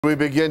We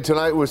begin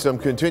tonight with some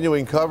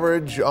continuing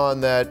coverage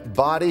on that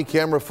body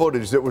camera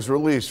footage that was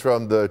released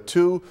from the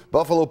two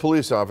Buffalo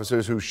police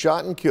officers who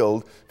shot and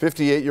killed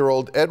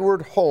 58-year-old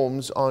Edward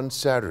Holmes on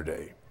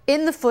Saturday.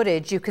 In the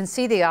footage, you can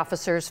see the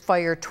officers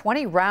fire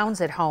 20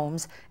 rounds at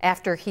Holmes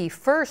after he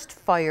first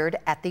fired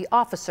at the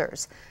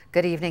officers.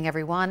 Good evening,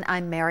 everyone.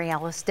 I'm Mary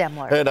Alice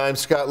Demler. And I'm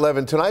Scott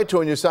Levin. Tonight,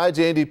 to On Your Sides,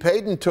 Andy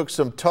Payton took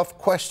some tough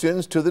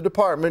questions to the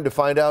department to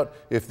find out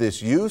if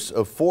this use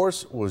of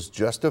force was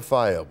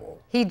justifiable.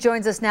 He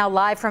joins us now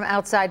live from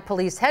outside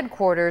police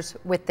headquarters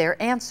with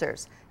their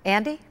answers.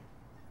 Andy?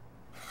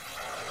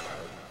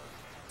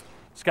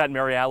 Scott and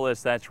Mary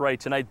Alice, that's right.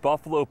 Tonight,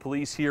 Buffalo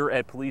police here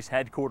at police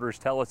headquarters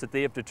tell us that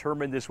they have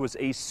determined this was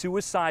a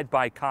suicide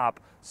by cop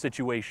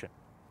situation.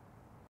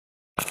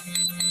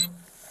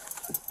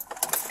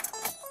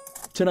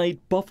 Tonight,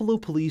 Buffalo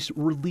police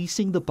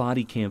releasing the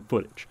body cam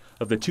footage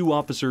of the two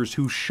officers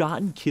who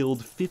shot and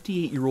killed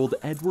 58-year-old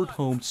Edward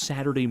Holmes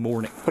Saturday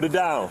morning. Put it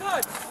down.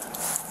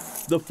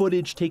 The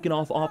footage taken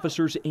off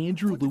officers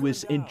Andrew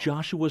Lewis and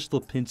Joshua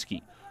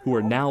Slapinski, who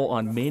are now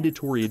on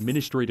mandatory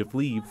administrative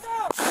leave,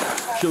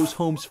 shows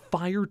Holmes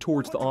fire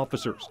towards the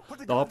officers.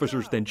 The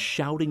officers then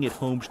shouting at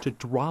Holmes to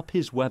drop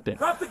his weapon.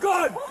 Drop the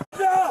gun!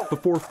 Now!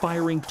 Before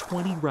firing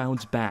 20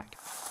 rounds back.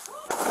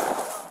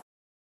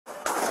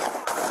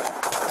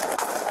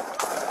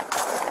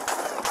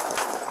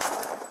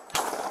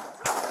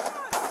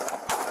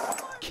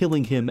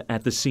 Killing him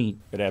at the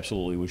scene. It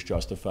absolutely was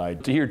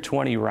justified. To hear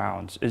 20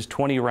 rounds, is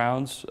 20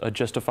 rounds a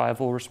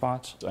justifiable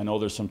response? I know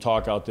there's some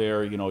talk out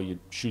there, you know, you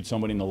shoot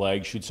somebody in the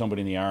leg, shoot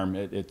somebody in the arm.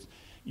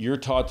 You're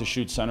taught to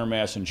shoot center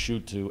mass and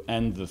shoot to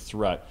end the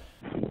threat.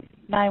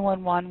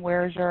 911,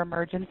 where's your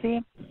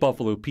emergency?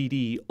 Buffalo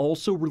PD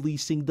also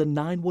releasing the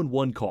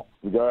 911 call.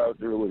 The guy out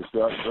there with a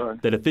shotgun.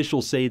 That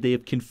officials say they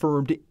have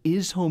confirmed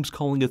is Holmes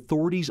calling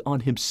authorities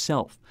on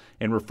himself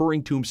and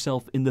referring to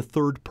himself in the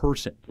third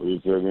person. He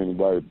said if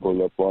anybody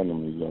pull up on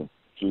him, he's going to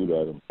shoot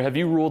at him. Have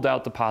you ruled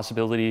out the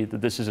possibility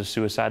that this is a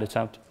suicide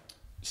attempt?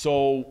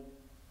 So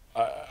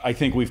I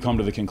think we've come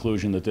to the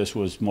conclusion that this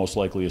was most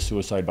likely a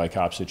suicide by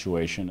cop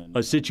situation.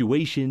 A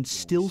situation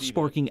still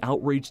sparking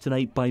outrage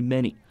tonight by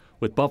many,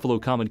 with Buffalo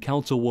Common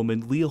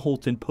Councilwoman Leah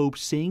Holton Pope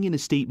saying in a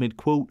statement,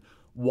 quote,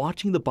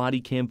 watching the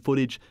body cam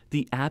footage,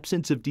 the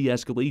absence of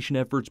de-escalation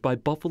efforts by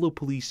Buffalo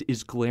police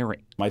is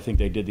glaring. I think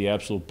they did the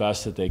absolute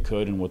best that they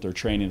could and with their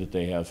training that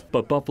they have.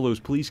 But Buffalo's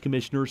police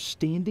commissioner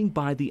standing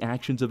by the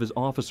actions of his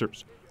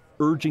officers,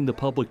 urging the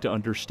public to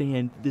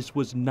understand this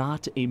was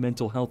not a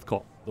mental health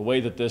call. The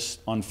way that this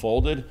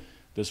unfolded,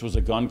 this was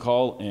a gun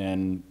call,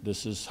 and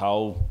this is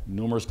how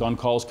numerous gun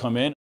calls come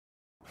in.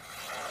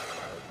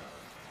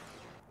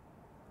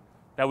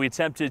 Now, we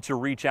attempted to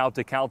reach out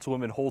to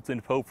Councilwoman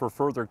Holton Pope for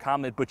further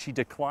comment, but she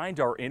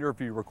declined our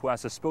interview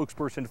request. A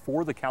spokesperson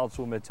for the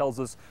Councilwoman tells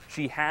us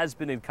she has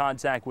been in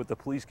contact with the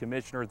police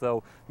commissioner,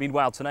 though.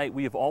 Meanwhile, tonight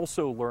we have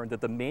also learned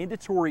that the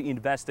mandatory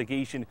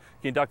investigation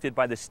conducted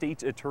by the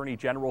state's attorney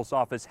general's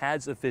office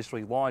has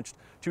officially launched.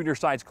 To Your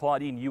Side's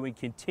Claudine Ewing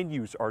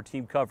continues our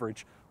team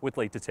coverage with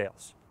late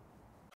details.